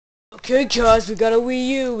Okay, guys, we got a Wii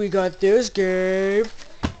U. We got this game.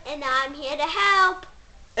 And I'm here to help.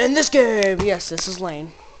 And this game. Yes, this is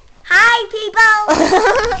Lane. Hi,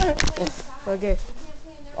 people. Okay.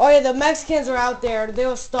 Oh, yeah, the Mexicans are out there.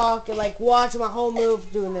 They'll stalk and, like, watch my whole move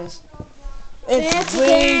doing this. It's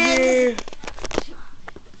Wii U.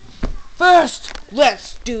 First,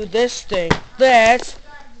 let's do this thing. Let's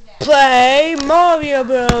play Mario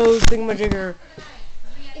Bros. Thingamajigger.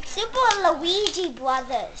 It's Super Luigi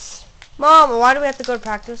Brothers. Mom, why do we have to go to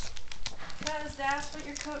practice? Because that's what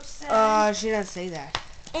your coach said. She didn't say that.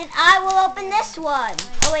 And I will open this one.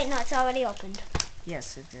 Oh, wait, no, it's already opened.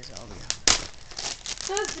 Yes, it is already.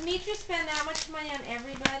 So does Dimitri spend that much money on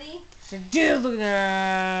everybody? Dude, look at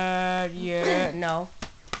that. Yeah, no.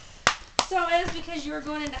 So it is because you were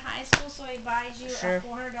going into high school, so he buys you Sure. a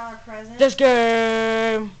 $400 present? This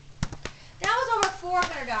game. That was over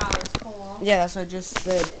 $400, Cole. Yeah, that's what I just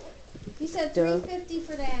said. You said Duh. $350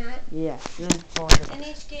 for that. Yeah. And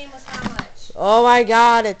each game was how much? Oh my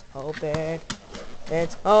God! It's open.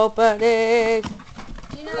 It's opening.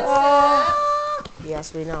 Do you know how to set it up?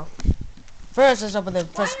 Yes, we know. First, let's open the Why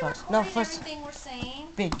first are you box. No, recording first. everything we're saying?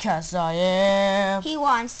 Because I am. He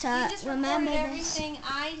wants You to just remember recorded this. everything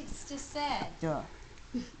I just said. Duh.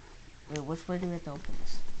 Wait, which way do we have to open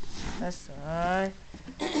this? This side.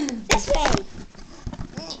 This way.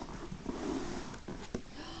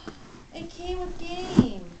 It came with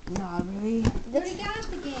game. Not really. You already got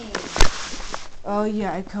the game. Oh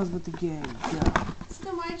yeah, it comes with the game. Yeah. So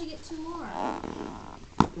then why'd you get 2 more?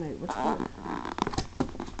 Wait, which one?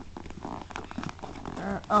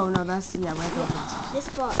 Oh no, that's yeah. We have to open This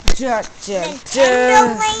box. this.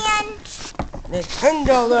 Nintendo Land.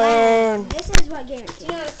 Nintendo Land. This is what game it Do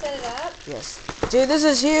you know is. how to set it up? Yes. Dude, this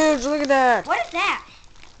is huge. Look at that. What is that?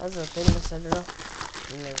 That's the thing that set it up.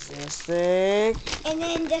 And there's this thing. And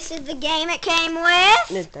then this is the game it came with.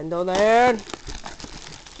 Nintendo Land.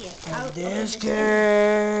 Here, And I'll open this game.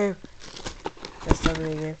 game. That's not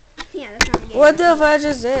really game. Yeah, that's not the game. What the fudge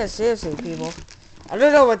is this? Seriously, people. I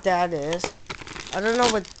don't know what that is. I don't know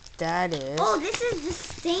what that is. Oh, this is the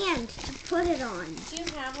stand to put it on. Do you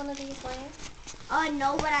have one of these, Lane?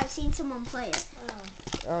 No, but I've seen someone play it. Oh.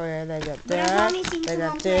 Oh yeah, they got But I've that. only seen They someone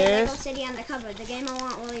got play Lego this. City Undercover, the game I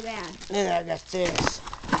want really bad. And I got this.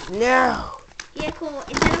 No. Yeah, cool.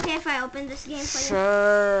 Is it okay if I open this game for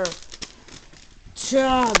you? Sure.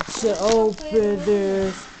 Time to open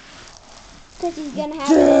this. Because he's gonna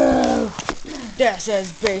have it. Dude. That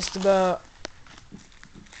says baseball.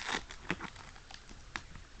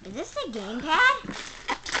 Is this the gamepad?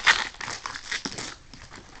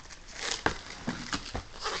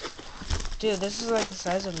 Dude, this is like the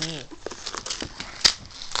size of me.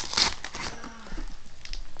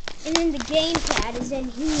 And then the gamepad is in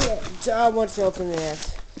here. I want to open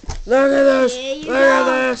this. Look at this. There you Look go.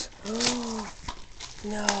 at this.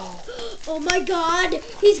 No. Oh my god,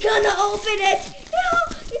 he's gonna open it.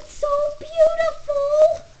 No, it's so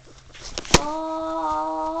beautiful.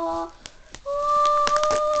 Oh.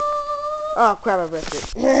 Oh. Oh crap! I ripped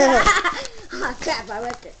it. Oh crap, I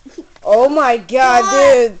ripped it. Oh my God,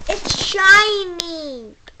 dude! It's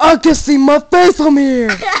shiny. I can see my face from here.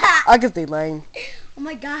 I can see Lane. Oh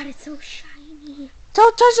my god, it's so shiny.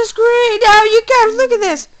 Don't touch the screen. No, you can't. Look at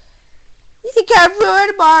this. You can't ruin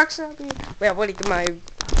the box. Wait, I want to get my.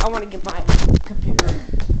 I want to get my computer.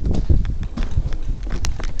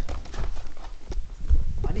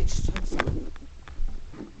 I need to touch it.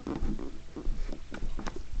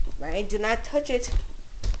 Lane, do not touch it.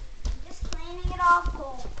 Just cleaning it off,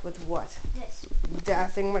 Cole. With what? This.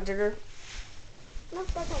 That thing, my trigger. Nope,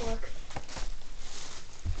 that don't work.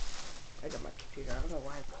 I got my computer. I don't know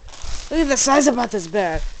why. Look at the size about this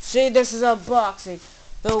bag. See, this is unboxing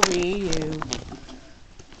the Wii U.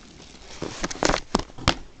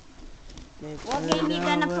 What game you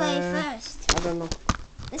gonna play first? I don't know.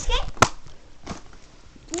 This game?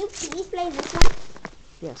 Can you please play this one?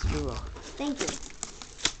 Yes, we will. Thank you.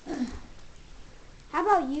 How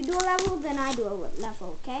about you do a level, then I do a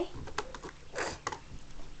level, okay?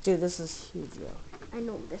 Dude, this is huge, yo. I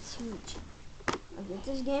know, that's huge. I'll get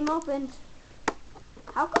this game opened.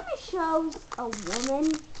 How come it shows a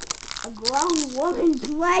woman, a grown woman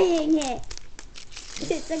playing it?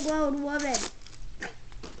 It's a grown woman.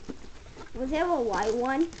 Was there a white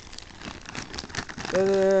one? Look at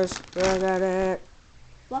this. Look at it.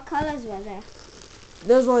 What colors were there?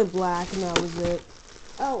 There's only black, and that was it.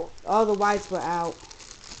 Oh, All the whites were out.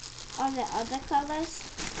 are there other colors?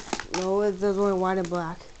 No, there's only white and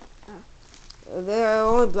black. Oh. The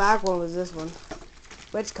only black one was this one,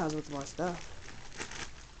 which comes with more stuff.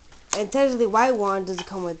 And technically, white one doesn't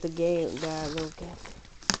come with the game, the little game.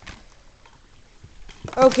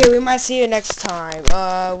 Okay, we might see you next time.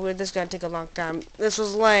 This is gonna take a long time. This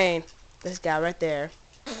was Lane. This guy right there.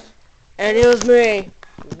 And it was me.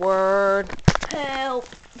 Word. Help.